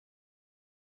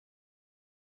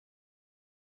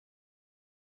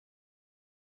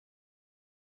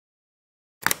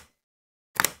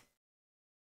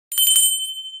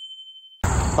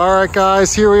Alright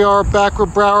guys, here we are back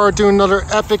with Brower doing another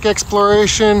epic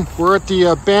exploration. We're at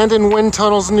the abandoned wind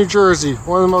tunnels in New Jersey.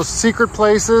 One of the most secret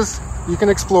places you can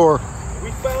explore.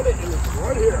 We found it and it's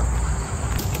right here.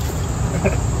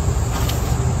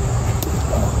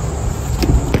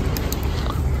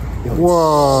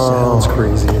 Whoa. Sounds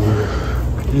crazy in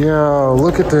here. Yo,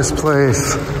 look at this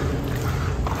place.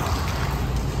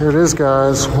 Here it is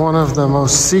guys, one of the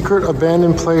most secret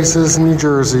abandoned places in New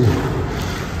Jersey.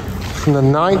 From the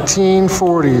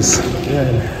 1940s. Yeah,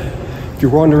 and if you're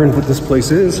wondering what this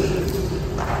place is,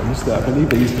 I believe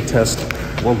they used to test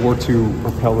World War II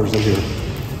propellers in here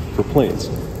for planes.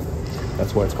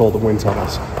 That's why it's called the wind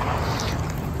tunnels.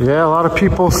 Yeah, a lot of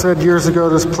people said years ago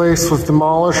this place was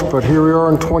demolished, but here we are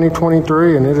in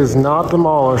 2023 and it is not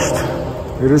demolished.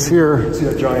 It is here. See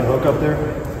that giant hook up there?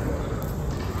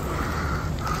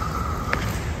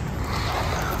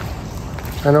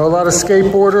 I know a lot of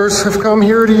skateboarders have come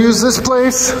here to use this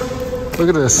place. Look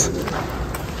at this.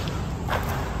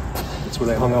 That's where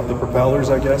they hung up the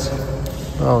propellers, I guess.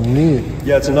 Oh, neat.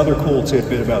 Yeah, it's another cool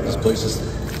tidbit about this place is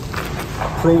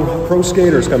pro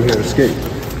skaters come here to skate.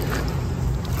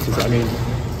 I mean,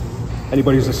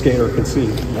 anybody who's a skater can see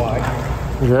why.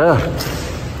 Yeah.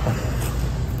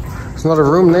 There's another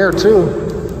room there too.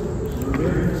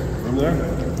 Room there?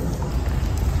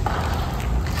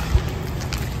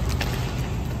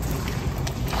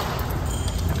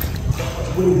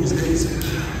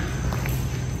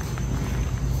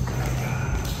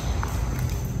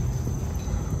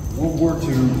 World War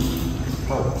II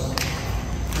propellers.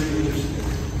 Pretty interesting.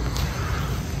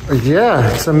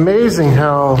 Yeah, it's amazing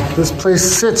how this place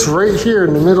sits right here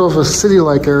in the middle of a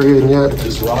city-like area and yet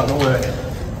just rotting away.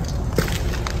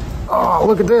 Oh,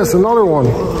 look at this, another one.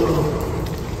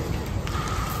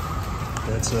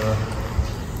 That's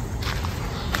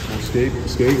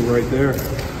skating right there.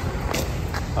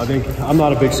 I think, I'm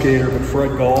not a big skater, but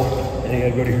Fred Gall,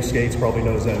 anybody who skates probably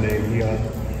knows that name. He, I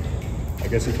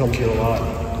guess he comes here a lot.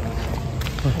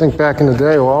 I think back in the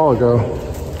day, a while ago.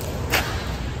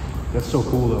 That's so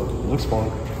cool though, it looks fun.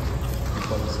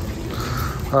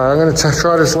 All right, I'm gonna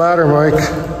try this ladder, Mike.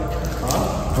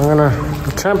 I'm gonna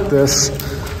attempt this.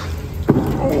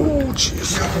 Oh,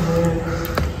 jeez.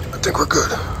 I think we're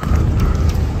good.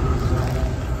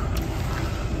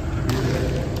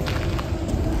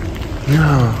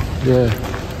 Yeah.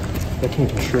 That came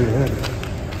from straight ahead.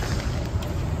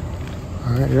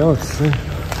 All right, yeah, let's see.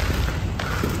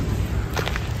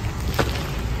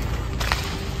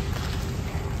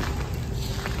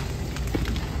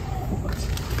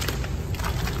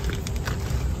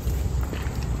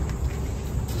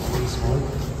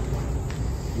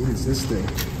 What is this thing?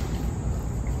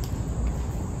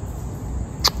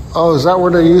 Oh, is that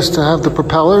where they used to have the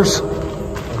propellers?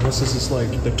 I guess this is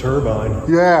like the turbine.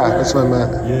 Yeah, that's what I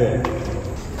meant. Yeah.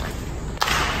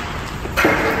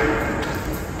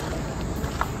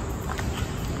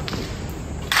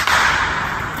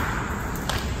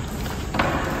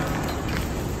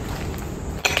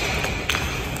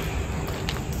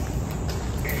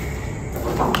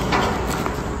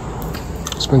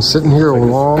 It's been sitting here a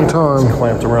long time. It's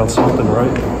clamped around something,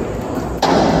 right?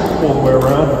 All the way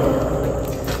around.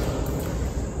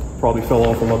 Probably fell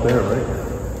off from up there, right?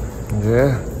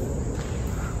 Yeah.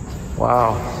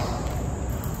 Wow.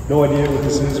 No idea what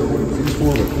this is or what it's used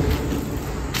for, but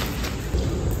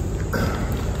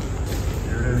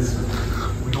here it is.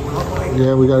 We going up, Mike?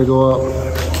 Yeah, we gotta go up.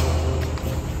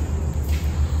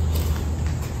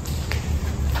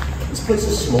 This place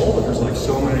is small, but there's like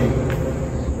so many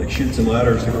like chutes and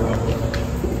ladders to go up.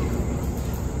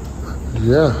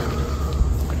 Yeah.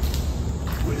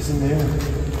 What is in there?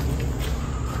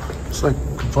 It's like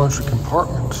a bunch of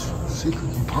compartments.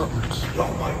 Secret compartments.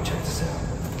 Oh, Mike, check this out.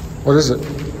 What is it?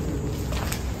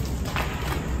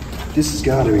 This has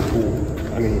got to be cool.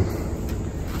 I mean,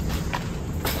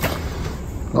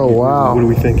 Oh, wow. What are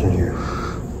we thinking here?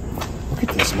 Look at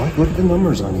this, Mike. Look at the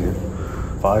numbers on here.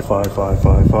 5, 5, 5,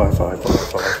 5, 5, 5, 5,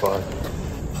 5, 5,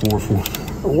 4, 4.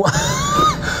 What?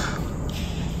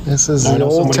 This is the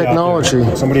old technology.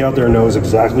 Somebody out there knows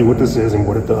exactly what this is and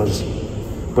what it does,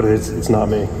 but it's not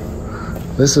me.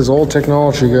 This is old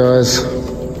technology, guys.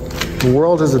 The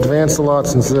world has advanced a lot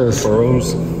since this.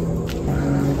 Burrows.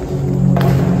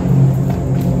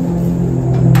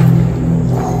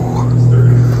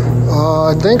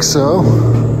 I think so.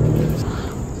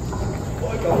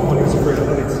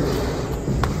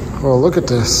 Oh, look at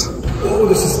this. Oh,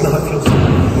 this is not just.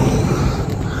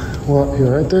 What,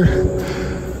 here, right there?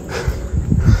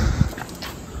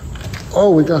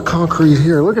 Oh, we got concrete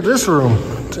here. Look at this room.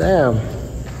 Damn.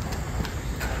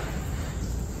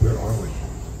 Where are we?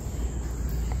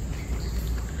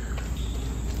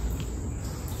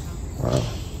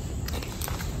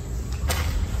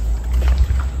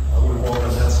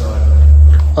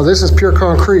 Oh, this is pure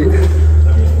concrete.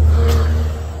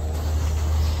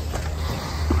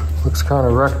 Looks kind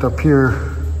of wrecked up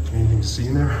here. Anything to see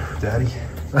in there, Daddy?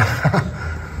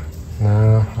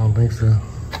 No, I don't think so.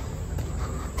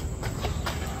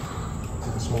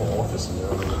 It's a small office in there.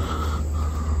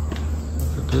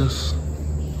 Look at this.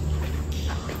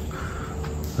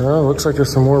 Oh, looks like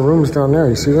there's some more rooms down there.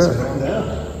 You see that?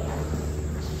 Yeah.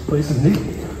 This place is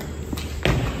neat.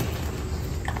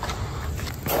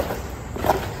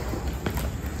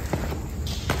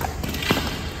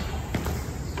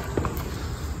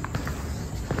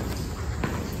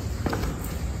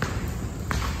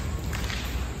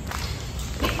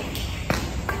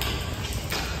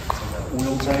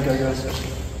 Oil tank, I guess.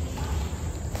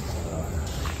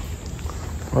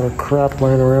 A lot of crap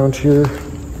laying around here.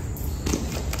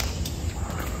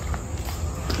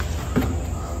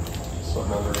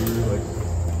 Something over here, like.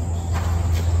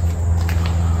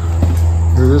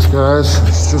 Here it is, guys.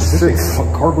 It's just This is a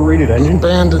carbureted engine?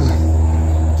 abandoned.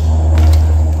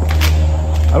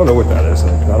 I don't know what that is.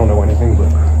 Like, I don't know anything, but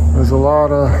There's a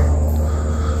lot of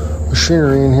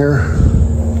machinery in here.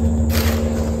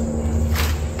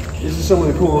 this is some of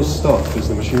the coolest stuff, is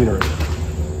the machinery.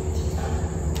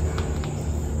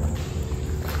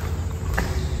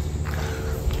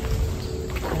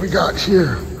 What we got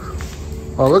here?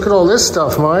 Oh, look at all this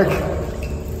stuff, Mike.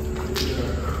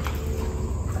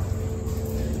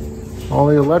 All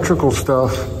the electrical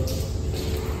stuff.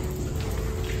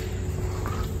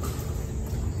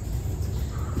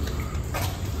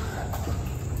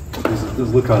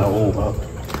 These look kind of old, huh?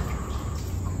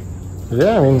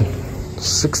 Yeah, I mean,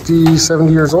 60,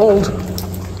 70 years old.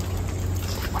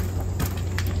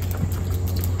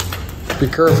 Be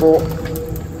careful.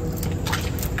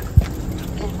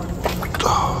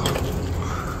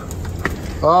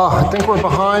 Oh, I think we're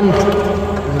behind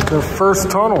the first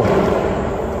tunnel.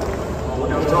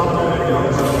 Look out top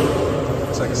there.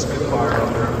 It's like a Spitfire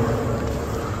out there.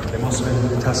 They must have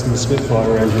been testing the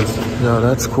Spitfire engines. Yeah,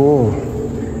 that's cool.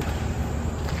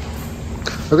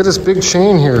 Look at this big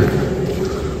chain here.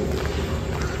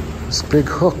 This big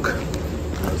hook.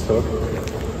 Nice hook.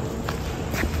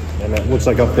 And that looks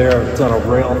like up there, it's on a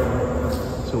rail.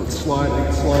 So it's sliding, it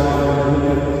can slide on.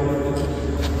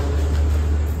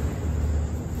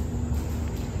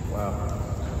 Wow.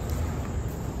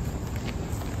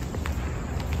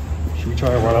 Should we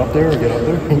try and run up there and get up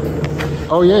there?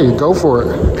 Oh yeah, you go for it.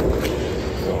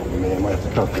 Oh man, I might have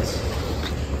to cut this.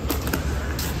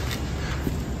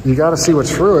 You got to see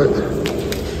what's through it. Or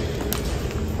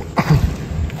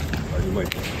you might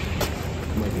be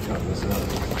cutting this out.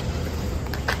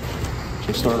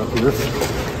 We'll start up here.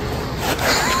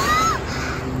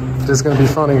 This is going to be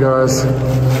funny, guys.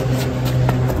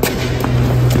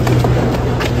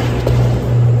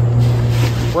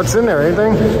 What's in there?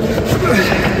 Anything?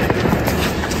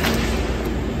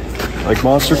 Like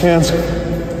monster cans?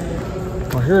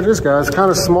 Well, here it is, guys.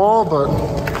 Kind of small, but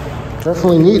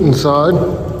definitely neat inside.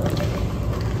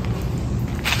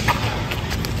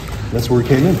 That's where we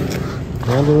came in.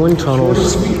 Abandoned wind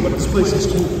tunnels. Sweet, but this place is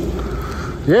cool.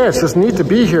 Yeah, it's just neat to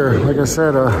be here. Like I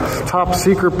said, a top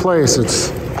secret place.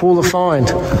 It's cool to find.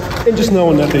 And just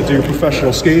knowing that they do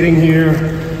professional skating here.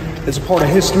 It's a part of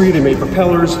history. They made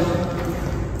propellers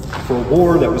for a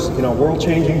war that was, world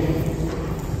changing.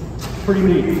 Pretty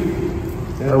neat.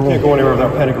 Yeah, we can't go anywhere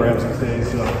without pentagrams these days.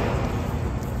 So.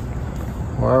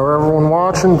 Well, everyone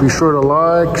watching, be sure to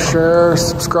like, share,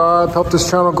 subscribe, help this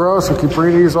channel grow so we keep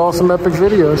bringing these awesome epic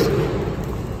videos.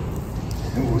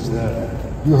 What was that?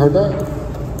 You heard that?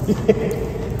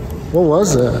 What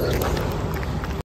was that?